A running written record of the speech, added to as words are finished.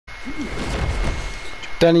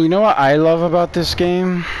Danny, you know what I love about this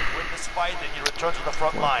game? Win this fight and you return to the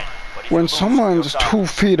front line. But if you When lose, someone's you're 2 down.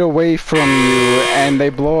 feet away from you and they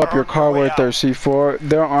blow up your car with their C4,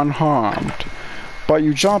 they're unharmed. But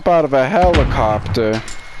you jump out of a helicopter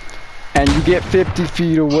and you get 50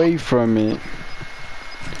 feet away from me.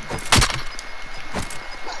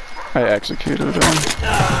 I executed him.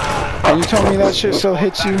 And you tell me that shit still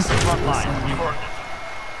hits you? Front line. You earned it.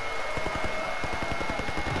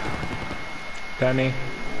 Danny,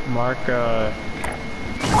 mark, you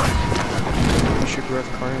should grab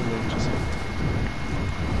car and then just...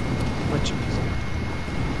 What you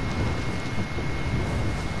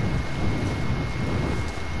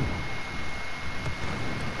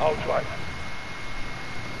I'll drive.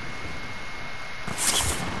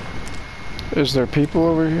 Is there people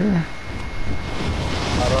over here?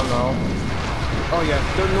 I don't know. Oh yeah,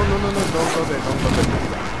 no, don't go there, don't go there.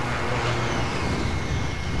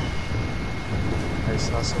 I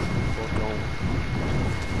saw some people going.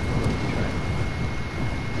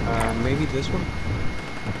 Maybe this one?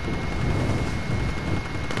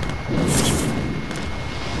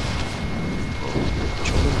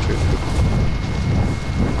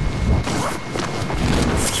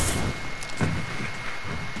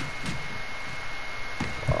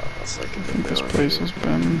 Oh, that's like I think this place has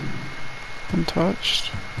been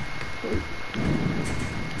untouched.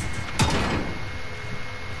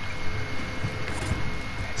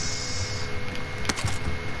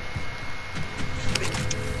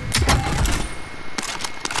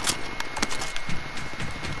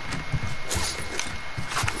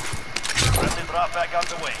 Friendly drop back out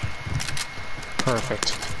the way.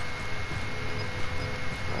 Perfect.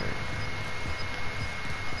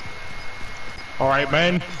 Alright,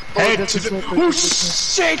 man. Head to the... Oh,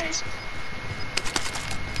 shit!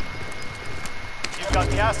 You've got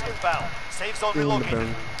gas inbound. Safe zone relocated.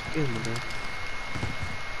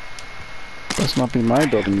 Let's not be my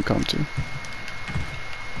building you come to.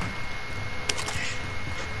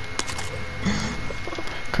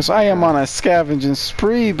 Cause I am on a scavenging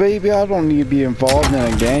spree, baby. I don't need to be involved in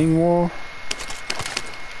a gang war.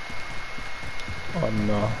 Oh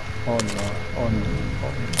no. Oh no. Oh no. Oh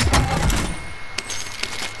no.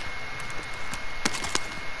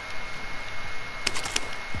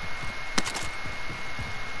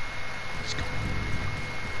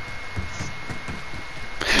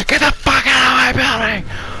 Get the fuck out of my building!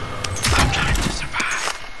 I'm trying to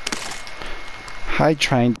survive. Hi,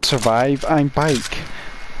 trying to survive. I'm Bike.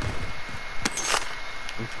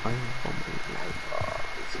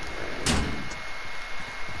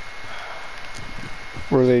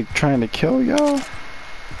 Were they trying to kill y'all?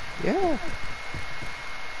 Yeah.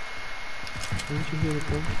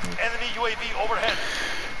 Enemy UAV overhead.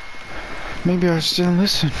 Maybe I just didn't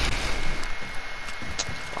listen.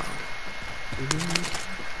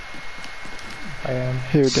 I am.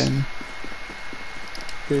 Here, then.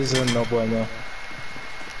 This is a no bueno.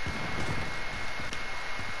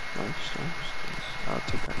 I'll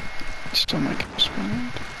take that. Still make it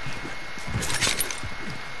respond.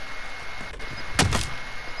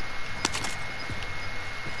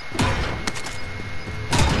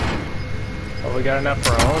 Oh, we got enough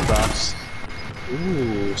for our own box.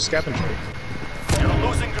 Ooh, scavenger. You're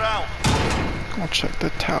losing ground. I'll check the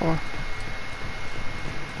tower.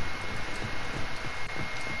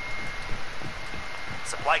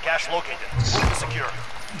 Supply cache located. Move to secure.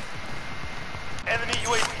 Enemy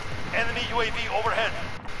UAV. Enemy UAV overhead.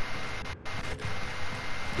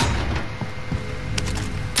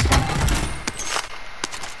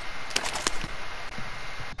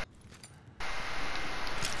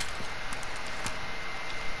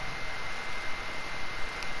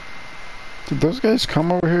 Did those guys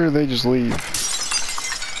come over here or they just leave?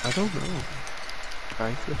 I don't know.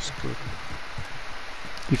 I feel scared.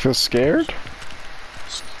 You feel scared?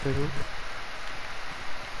 Scared.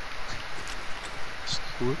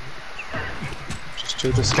 Scared. Just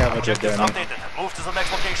do the scavenger, Objectives Danny. updated. Move to the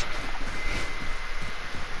next location.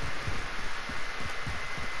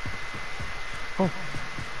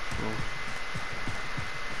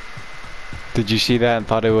 Did you see that and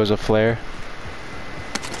thought it was a flare?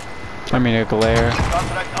 I mean a glare.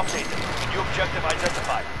 Contract updated. New objective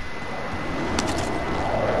identified.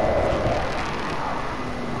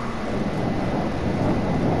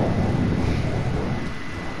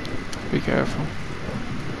 Be careful.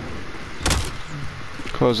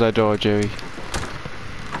 Close that door, Jerry.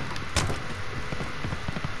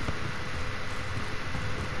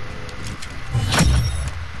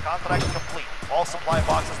 Contract complete. All supply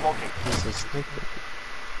boxes located. This is sniper.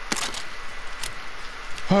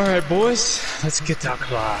 Alright, boys. Let's get that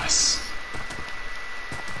class.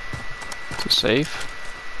 Is it safe?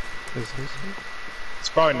 Is this it? It's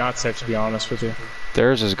probably not safe to be honest with you.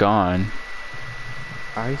 Theirs is gone.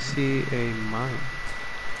 I see a mine.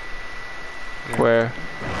 Yeah. Where?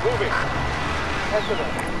 Moving. Sentinel.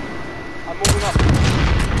 I'm moving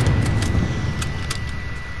up.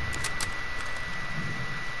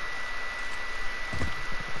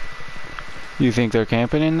 You think they're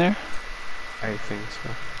camping in there? I think so.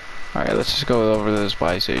 Alright, let's just go over to this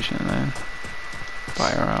buy station then.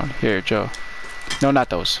 Buy around. Here, Joe. No, not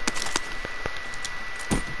those.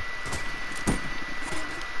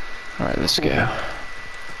 Alright, let's go.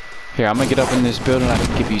 Here, I'm gonna get up in this building. I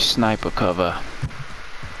can give you sniper cover.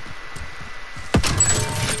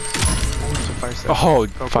 Where's the fire sale? Oh,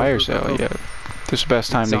 Go, fire go, go, sale, go. yeah. This is the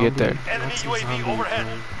best time to get there. Enemy Nazi UAV zombie overhead.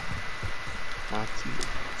 drone. Nazi.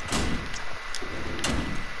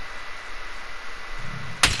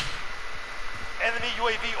 Enemy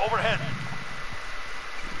UAV overhead.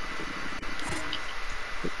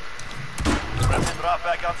 Friendly drop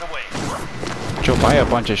back on the way. Joe, buy a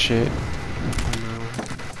bunch of shit. I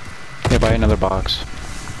know. Yeah, buy another box.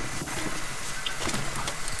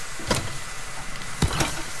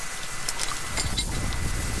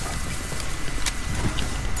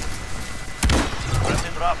 Friendly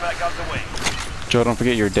drop back on the way. Joe, don't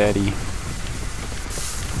forget your daddy.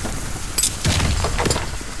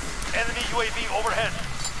 Enemy UAV overhead.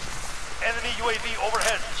 Enemy UAV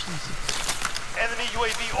overhead. Enemy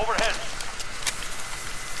UAV overhead.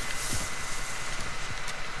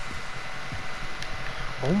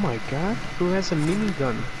 Oh my god, who has a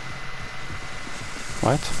minigun?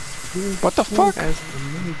 What? Who, What the who fuck? has a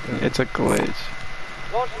minigun? It's a glitch.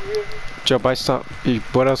 Launching here. Joe, buy stuff.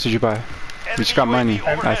 What else did you buy? We just got money. UAV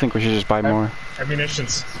overhead. I think we should just buy more.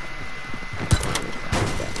 Ammunitions.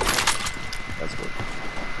 That's good.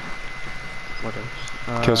 What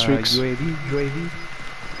else? Kill streaks? UAV.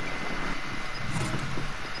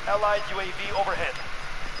 Allied UAV overhead.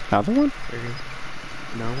 Another one? Again.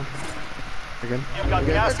 No. Again. You've got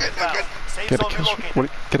gas inbound. Safe Get a zone kill streak.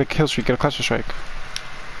 relocated. Get a kill streak. Get a cluster strike.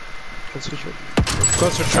 Let's switch it.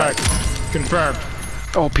 Cluster track. Confirmed.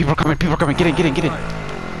 Oh, people are coming. People are coming. Get in. Get in. Get in.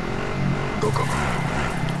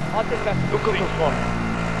 Hunting vessel. Go, go, go.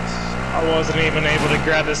 I wasn't even able to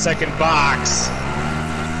grab the second box.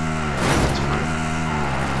 That's fine.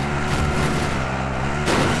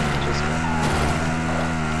 Just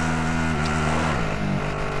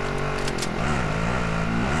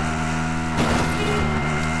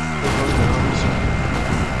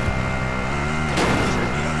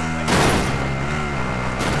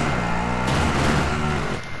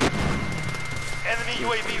Enemy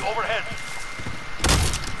UAV overhead.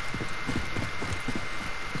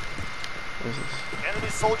 what is this? Enemy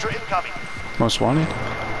soldier incoming. Most wanted.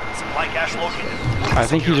 Supply cache located. I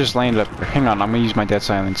think he just landed up there. Hang on. I'm gonna use my dead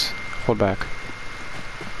silence. Hold back.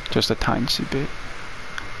 Just a tiny bit.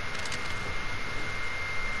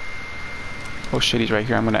 Oh shit, he's right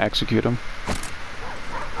here. I'm gonna execute him.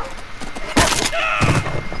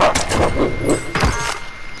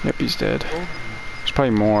 Yep, he's dead. There's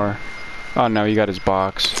probably more. Oh no, he got his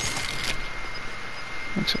box.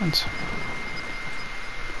 Makes sense.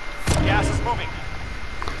 Gas is moving.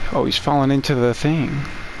 Oh, he's falling into the thing.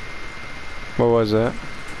 What was that?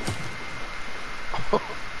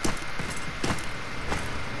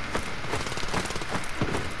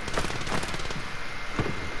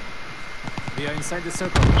 We are inside the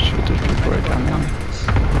circle. Shit, there's people right down there.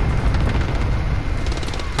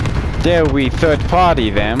 There we third party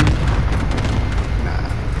them.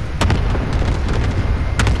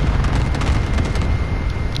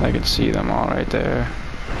 I can see them all right there.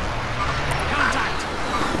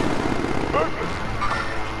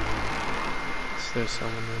 Is there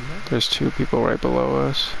someone in there? There's two people right below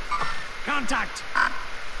us. Contact!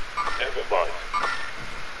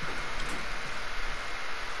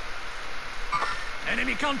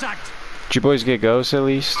 Enemy contact! Did you boys get ghosts at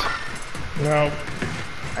least? No,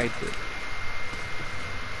 I did.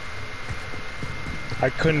 I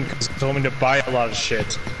couldn't because it told me to buy a lot of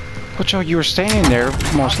shit. But Joe, you were standing there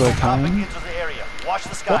most of the Dropping time. into the area. Watch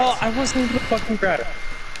the skies. Well, I wasn't able to fucking grab it.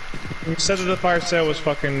 You said that the fire sale was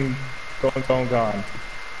fucking gone.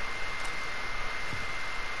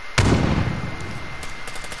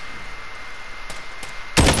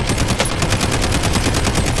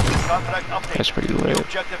 Contract update. That's pretty New lit.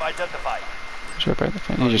 objective identified. He's right by the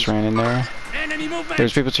fence. He just ran in there. Enemy movement!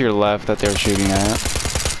 There's people to your left that they're shooting at.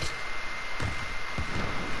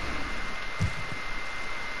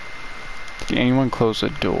 Can anyone close the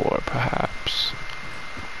door, perhaps?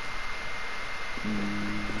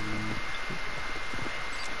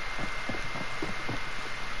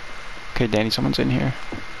 Okay, Danny, someone's in here.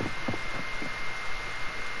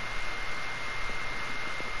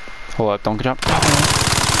 Hold up, don't jump. Oh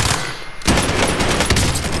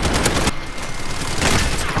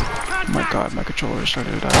my god, my controller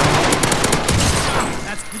started to die.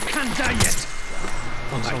 That's, you can't die yet.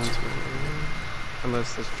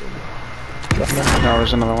 Unless this Joe. No,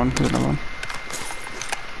 there's another one. There's another one.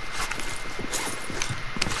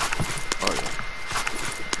 Oh yeah.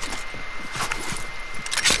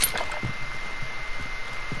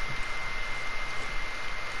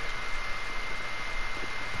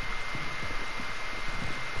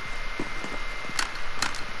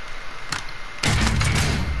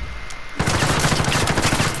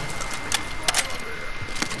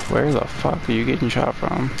 Where the fuck are you getting shot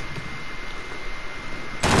from?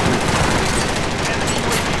 Enemy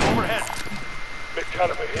UAV overhead. Big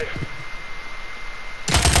caliber here.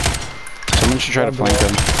 Someone should try to flank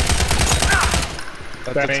him.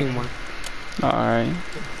 That's a team one. Alright.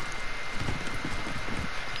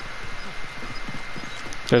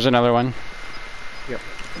 There's another one. Yep.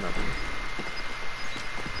 Another one.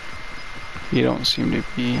 You don't seem to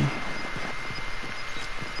be.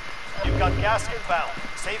 You've got gas inbound.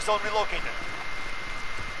 Safe zone relocated.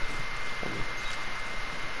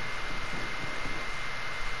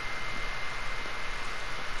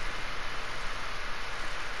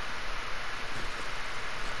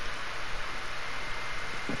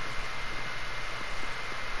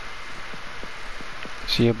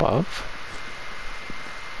 See above?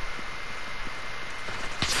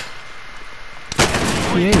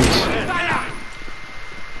 He is.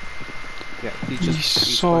 Yeah, He's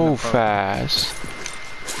so fast.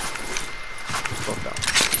 Both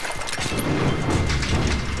down.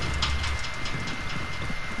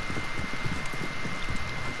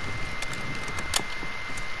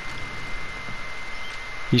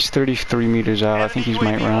 He's 33 meters out. I think he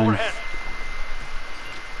might run. Overhead.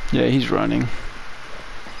 Yeah, he's running.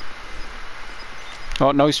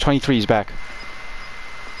 Oh, no, he's 23. He's back.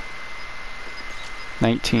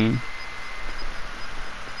 19.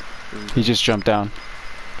 He just jumped down.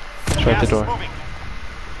 It's right at the Gas is door. moving.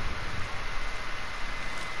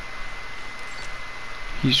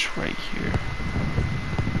 He's right here.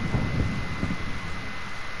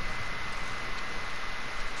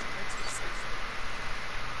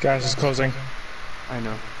 Gas is closing. I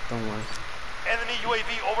know. Don't worry. Enemy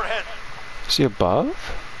UAV overhead. Is he above?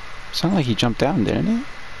 Sounded like he jumped down, didn't he?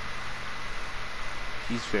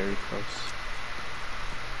 He's very close.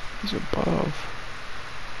 He's above.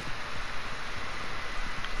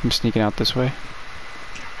 I'm sneaking out this way.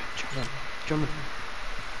 Jump in.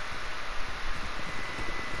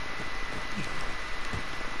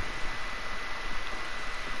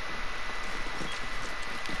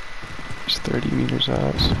 He's 30 meters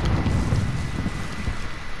out.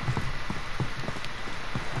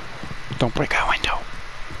 Don't break that window.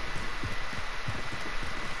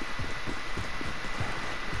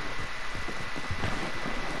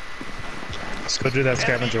 Let's go do that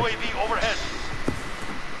Enemy scavenger. UAV overhead.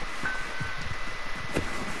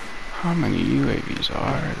 How many UAVs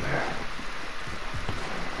are there?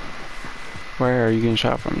 Where are you getting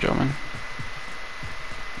shot from, gentlemen?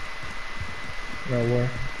 Nowhere.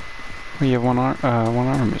 We have one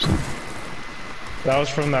arm missing. That was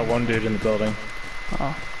from that one dude in the building.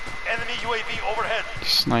 Oh, Enemy UAV overhead. he's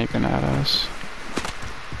sniping at us.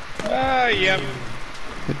 Ah, yep.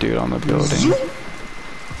 The dude on the building.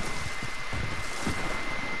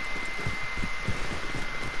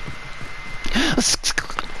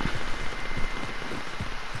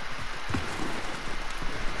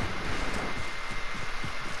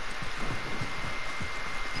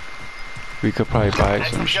 We could probably buy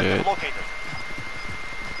Next some objective shit. located.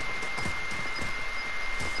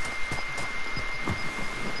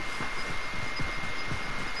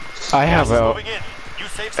 I have Gas is a moving in. New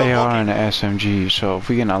safe zone AR and located. an SMG, so if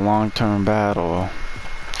we get in a long-term battle,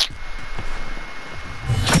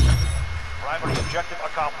 Primary objective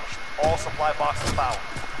accomplished. All supply boxes found.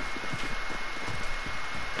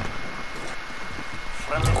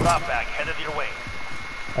 Friendly drop bag headed your way.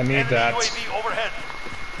 I need Enemy that. UAV overhead.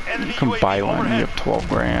 Enemy you can UAV buy one. overhead. You have 12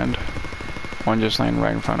 grand. One just laying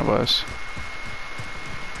right in front of us.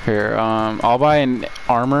 Here, I'll buy an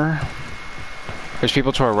armor. There's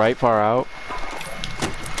people to our right, far out.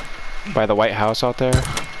 By the White House out there. It's,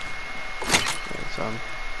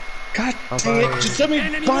 God I'll dang buy- it! Just let me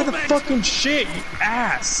Enemy buy the movement. fucking shit, you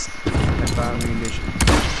ass! I found ammunition.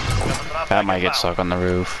 Drop That bag might get inbound. stuck on the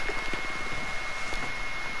roof.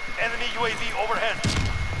 Enemy UAV overhead.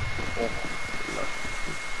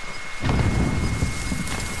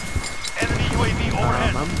 Enemy UAV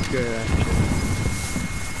overhead. I'm good actually.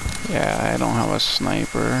 Yeah, I don't have a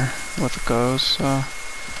sniper with a ghost, so.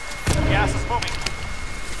 Gas is moving.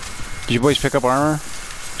 Did you boys pick up armor?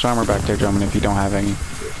 There's armor back there, Drummond, if you don't have any.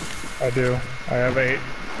 I do. I have 8.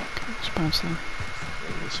 Let's bounce them.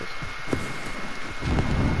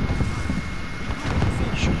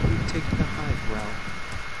 Should we take the high ground?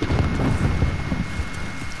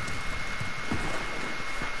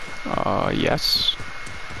 Yes.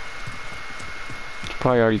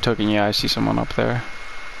 Probably already took it. Yeah, I see someone up there.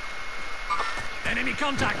 Enemy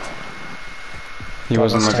contact. He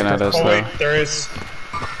wasn't looking at us Oh though. wait, there is.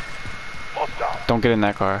 Hostile. Don't get in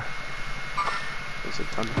that car. There's a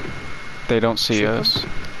ton. They don't see us.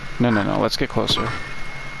 No, let's get closer.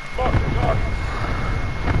 Mark the target.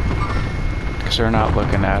 Because they're not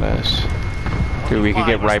looking at us. Dude, we could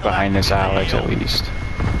get right behind this Alex at least.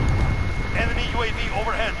 Enemy UAV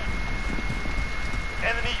overhead.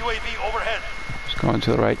 Enemy UAV overhead. Just going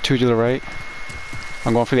to the right. 2 to the right.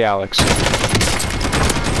 I'm going for the Alex.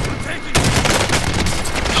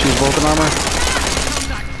 She's Vulcan armor.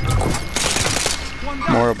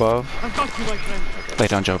 More above. I've got you, my friend. Lay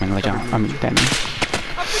down, Jobin. Lay down. I'm Danny.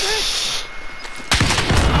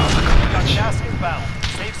 Got gas inbound.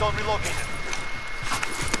 Safe zone relocated.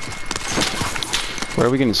 Where are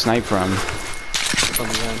we getting sniped from? From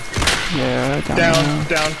the end. Yeah, down. Down,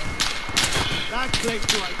 there. down. That place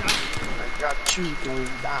do I got. Got you, going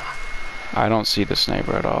back. I don't see the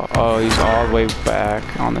sniper at all. Oh, he's all the way back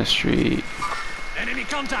on the street. Enemy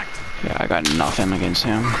contact. Yeah, I got nothing against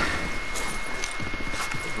him.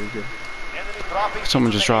 Enemy dropping. Someone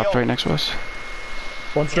into just the dropped AO. right next to us.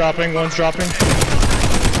 One's dropping, one's dropping.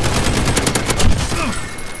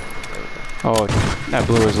 Oh, that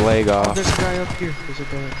blew his leg off. There's a guy up here. There's a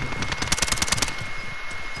guy up here.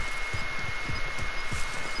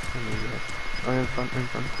 Oh, in front, in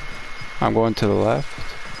front. I'm going to the left.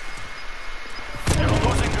 You're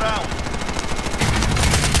losing ground.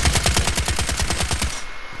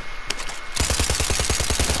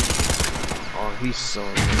 Oh, he's so.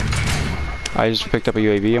 I just picked up a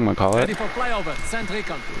UAV. I'm gonna call Ready it. for flyover. Send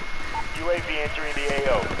recon. UAV entering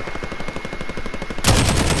the AO.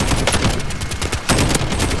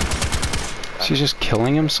 He's just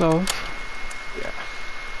killing himself. Yeah.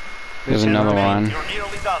 There's another one. You're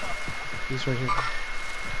nearly done. He's right here.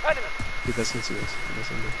 Enemy. He doesn't see us. He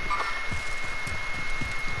doesn't know.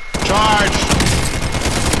 Charge!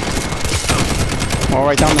 Oh,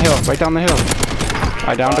 right down the hill. Right down the hill.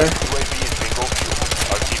 I downed her. UAV is bingo fuel.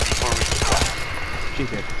 RTB for resupply. She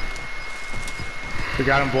hit. We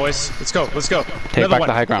got him, boys. Let's go, let's go. Take Another back one.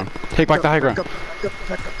 the high ground. Take back the high ground. Enemy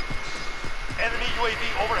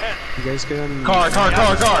UAV overhead. You guys can. Car.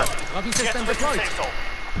 Robbie Get system to the deployed. safe zone.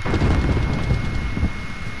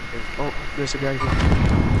 Oh, there's a guy here.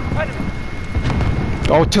 Enemy.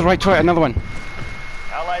 Oh, to the right, another one.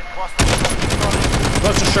 Allied cluster.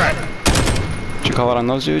 Close to strike. Did you call it on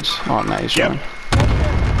those dudes? Oh, nice Yep. one.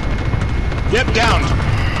 Yep, downed.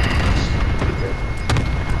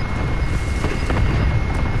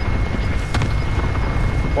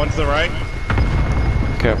 One to the right.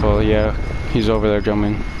 Careful, yeah. He's over there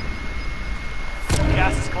jumping.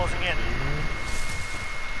 Gas is closing in.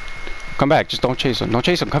 Come back, just don't chase him. Don't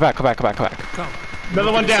chase him. Come back.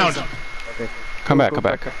 Another one downed. Come back.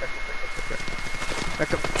 Back up.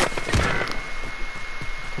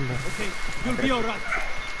 Okay, you'll be alright.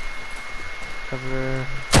 Cover.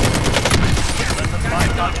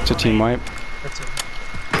 It's a team wipe. That's it.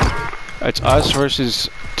 It's us versus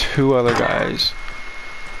 2 other guys.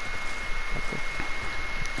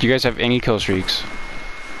 Do you guys have any kill streaks?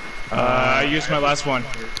 I used my last one.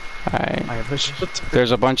 Alright. I have a shield.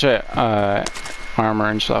 There's a bunch of armor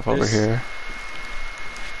and stuff over There's- here.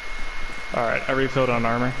 Alright, I refilled on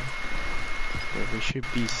armor. Yeah, we should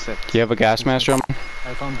be set. Do you have a gas mask, Drum?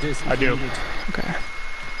 I found this. I do. Okay.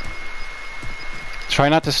 Try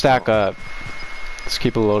not to stack up. Let's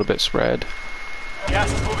keep it a little bit spread. Gas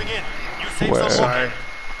is moving in. You safe Where? zone Sorry.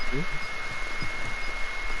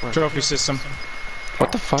 Where? Trophy system.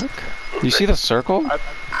 What the fuck? You see the circle? located.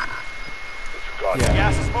 Yeah.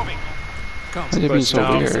 Gas is moving. Come. Why is it being so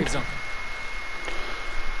Down. weird? Safe zone.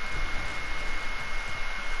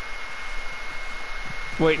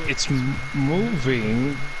 Wait, it's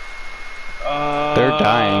moving. They're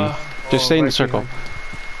dying. Just stay in the right circle.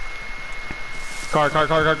 Car.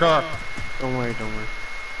 Don't worry.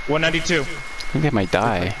 192. I think they might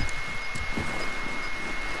die.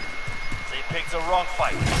 They picked the wrong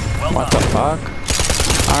fight. Well What the done. fuck?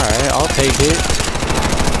 Alright, I'll take it.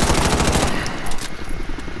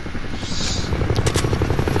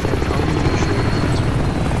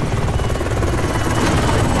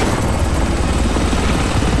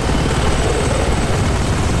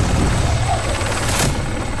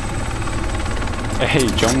 Hey,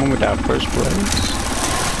 John with that first place.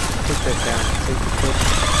 put that down. Take the clip.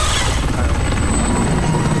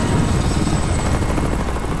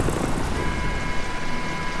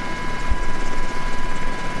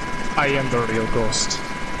 I am the real ghost.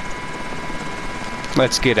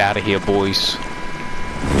 Let's get out of here, boys.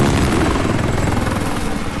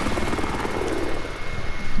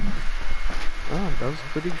 Oh, that was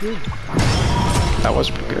pretty good. That was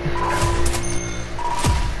pretty good.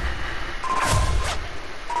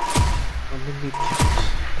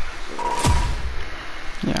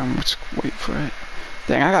 Yeah, let's wait for it.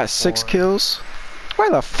 Dang, I got 6 kills. Why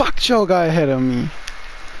the fuck Joe got ahead of me?